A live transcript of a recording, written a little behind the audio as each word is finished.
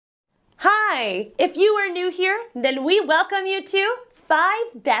Hi! If you are new here, then we welcome you to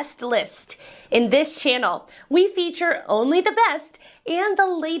 5 Best List. In this channel, we feature only the best and the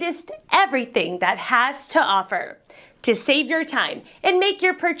latest everything that has to offer. To save your time and make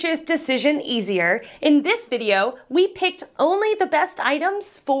your purchase decision easier, in this video, we picked only the best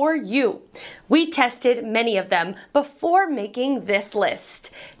items for you. We tested many of them before making this list.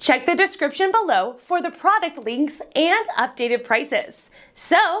 Check the description below for the product links and updated prices.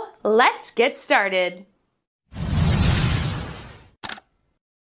 So, let's get started.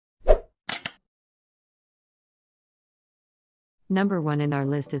 Number 1 in our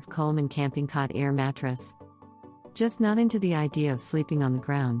list is Coleman Camping Cot Air Mattress. Just not into the idea of sleeping on the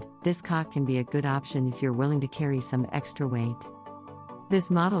ground, this cot can be a good option if you're willing to carry some extra weight. This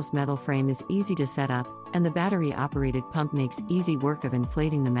model's metal frame is easy to set up, and the battery-operated pump makes easy work of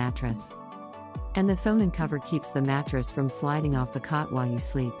inflating the mattress. And the sewn-in cover keeps the mattress from sliding off the cot while you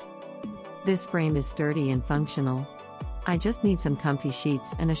sleep. This frame is sturdy and functional. I just need some comfy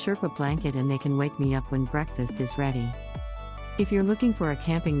sheets and a Sherpa blanket and they can wake me up when breakfast is ready. If you're looking for a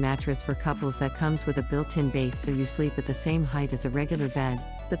camping mattress for couples that comes with a built-in base so you sleep at the same height as a regular bed,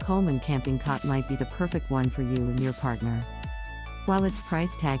 the Coleman Camping Cot might be the perfect one for you and your partner. While its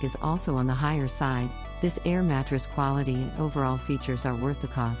price tag is also on the higher side, this air mattress quality and overall features are worth the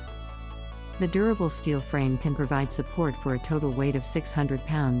cost. The durable steel frame can provide support for a total weight of 600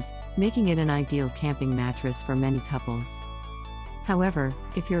 pounds, making it an ideal camping mattress for many couples. However,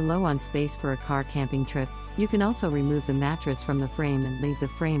 if you're low on space for a car camping trip, you can also remove the mattress from the frame and leave the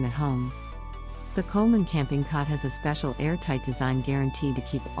frame at home. The Coleman Camping Cot has a special airtight design guaranteed to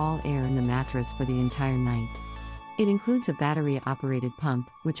keep all air in the mattress for the entire night. It includes a battery-operated pump,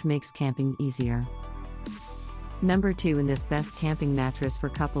 which makes camping easier. Number 2 in this best camping mattress for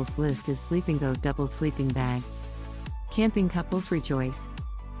couples list is Sleepingo Double Sleeping Bag. Camping couples rejoice!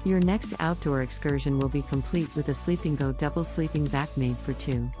 Your next outdoor excursion will be complete with a Sleepingo Double Sleeping Bag made for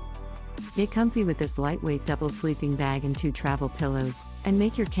 2. Get comfy with this lightweight double sleeping bag and 2 travel pillows, and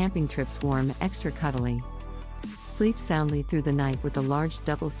make your camping trips warm extra cuddly. Sleep soundly through the night with a large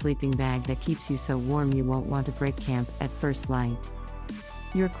double sleeping bag that keeps you so warm you won't want to break camp at first light.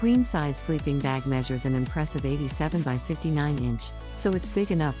 Your queen-size sleeping bag measures an impressive 87 by 59 inch, so it's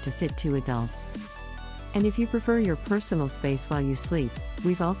big enough to fit 2 adults. And if you prefer your personal space while you sleep,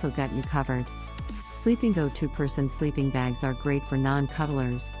 we've also got you covered. Sleepingo 2-person sleeping bags are great for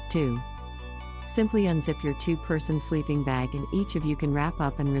non-cuddlers, too. Simply unzip your 2-person sleeping bag and each of you can wrap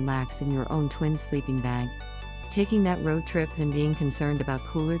up and relax in your own twin sleeping bag. Taking that road trip and being concerned about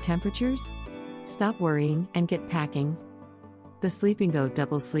cooler temperatures? Stop worrying and get packing. The Sleepingo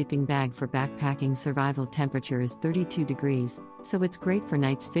Double Sleeping Bag for backpacking survival temperature is 32 degrees, so it's great for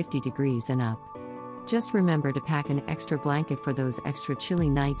nights 50 degrees and up. Just remember to pack an extra blanket for those extra chilly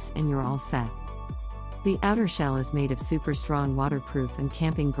nights and you're all set. The outer shell is made of super strong waterproof and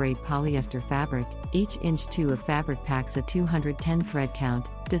camping-grade polyester fabric. Each inch 2 of fabric packs a 210 thread count,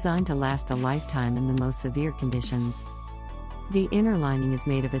 designed to last a lifetime in the most severe conditions. The inner lining is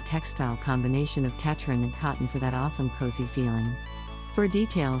made of a textile combination of tetran and cotton for that awesome cozy feeling. For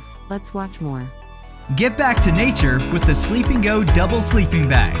details, let's watch more. Get back to nature with the Sleepingo Double Sleeping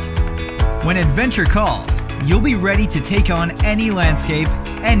Bag. When adventure calls, you'll be ready to take on any landscape,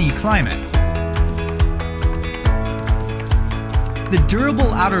 any climate. The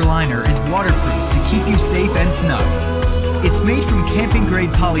durable outer liner is waterproof to keep you safe and snug. It's made from camping-grade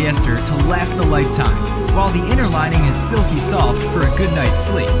polyester to last a lifetime, while the inner lining is silky soft for a good night's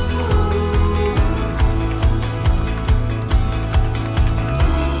sleep.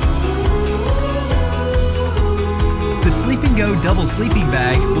 The Sleepingo Double Sleeping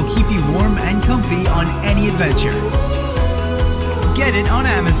Bag will keep you warm and comfy on any adventure. Get it on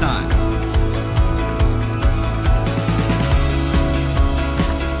Amazon.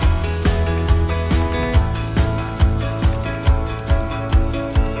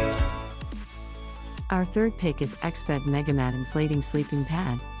 Our third pick is Exped Megamat Inflating Sleeping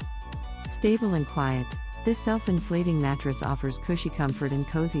Pad. Stable and quiet, this self-inflating mattress offers cushy comfort and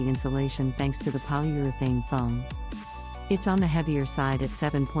cozy insulation thanks to the polyurethane foam. It's on the heavier side at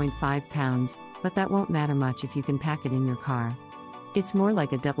 7.5 pounds, but that won't matter much if you can pack it in your car. It's more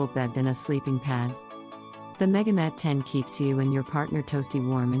like a double bed than a sleeping pad. The Megamat 10 keeps you and your partner toasty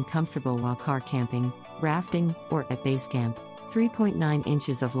warm and comfortable while car camping, rafting, or at base camp. 3.9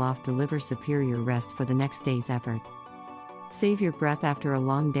 inches of loft delivers superior rest for the next day's effort. Save your breath after a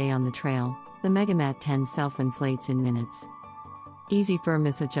long day on the trail. The Megamat 10 self-inflates in minutes. Easy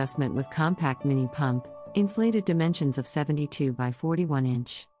firmness adjustment with compact mini pump, inflated dimensions of 72 by 41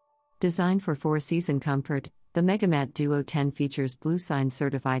 inch. Designed for 4-season comfort, The Megamat Duo 10 features Blue Sign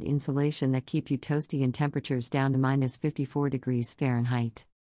certified insulation that keep you toasty in temperatures down to -54 degrees Fahrenheit.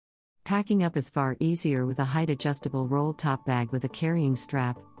 Packing up is far easier with a height-adjustable roll-top bag with a carrying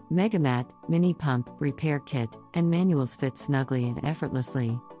strap. Megamat, mini pump, repair kit, and manuals fit snugly and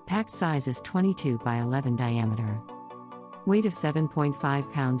effortlessly. Packed size is 22 by 11 diameter. Weight of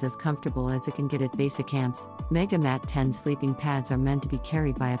 7.5 pounds, as comfortable as it can get at basic camps. Megamat 10 sleeping pads are meant to be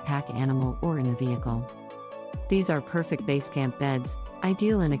carried by a pack animal or in a vehicle. These are perfect base camp beds,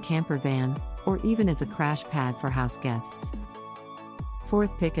 ideal in a camper van, or even as a crash pad for house guests.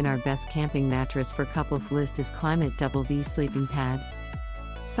 Fourth pick in our best camping mattress for couples list is KLYMIT Double V Sleeping Pad.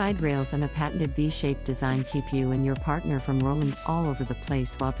 Side rails and a patented V-shaped design keep you and your partner from rolling all over the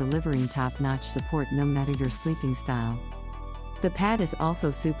place while delivering top-notch support no matter your sleeping style. The pad is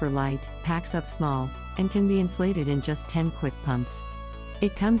also super light, packs up small, and can be inflated in just 10 quick pumps.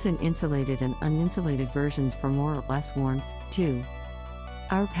 It comes in insulated and uninsulated versions for more or less warmth, too.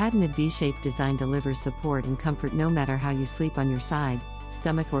 Our patented V-shaped design delivers support and comfort no matter how you sleep, on your side,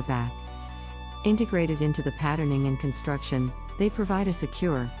 stomach or back. Integrated into the patterning and construction, they provide a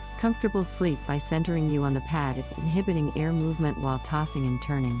secure, comfortable sleep by centering you on the pad and inhibiting air movement while tossing and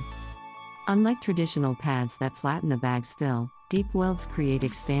turning. Unlike traditional pads that flatten the bag's fill, deep welds create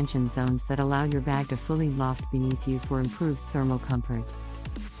expansion zones that allow your bag to fully loft beneath you for improved thermal comfort.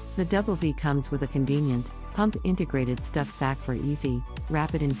 The Double V comes with a convenient, pump-integrated stuffed sack for easy,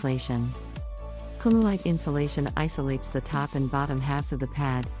 rapid inflation. KLYMIT insulation isolates the top and bottom halves of the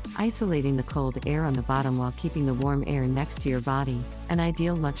pad, isolating the cold air on the bottom while keeping the warm air next to your body, an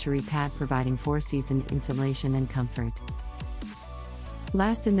ideal luxury pad providing 4-season insulation and comfort.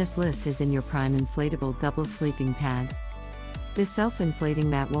 Last in this list is In Your Prime Inflatable Double Sleeping Pad. This self-inflating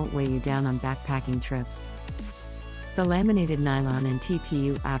mat won't weigh you down on backpacking trips. The laminated nylon and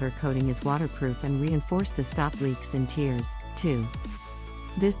TPU outer coating is waterproof and reinforced to stop leaks and tears, too.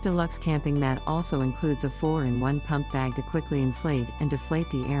 This deluxe camping mat also includes a 4-in-1 pump bag to quickly inflate and deflate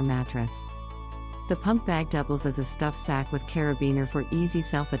the air mattress. The pump bag doubles as a stuffed sack with carabiner for easy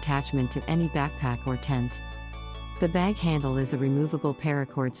self-attachment to any backpack or tent. The bag handle is a removable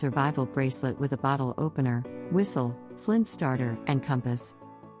paracord survival bracelet with a bottle opener, whistle, flint starter, and compass.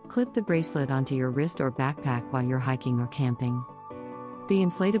 Clip the bracelet onto your wrist or backpack while you're hiking or camping. The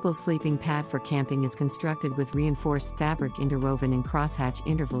inflatable sleeping pad for camping is constructed with reinforced fabric interwoven in crosshatch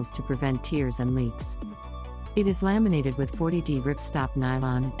intervals to prevent tears and leaks. It is laminated with 40D ripstop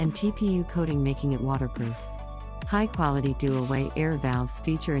nylon and TPU coating, making it waterproof. High-quality dual-way air valves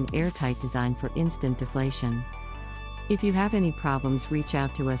feature an airtight design for instant deflation. If you have any problems, reach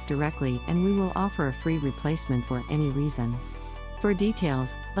out to us directly and we will offer a free replacement for any reason. For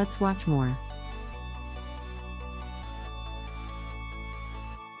details, let's watch more.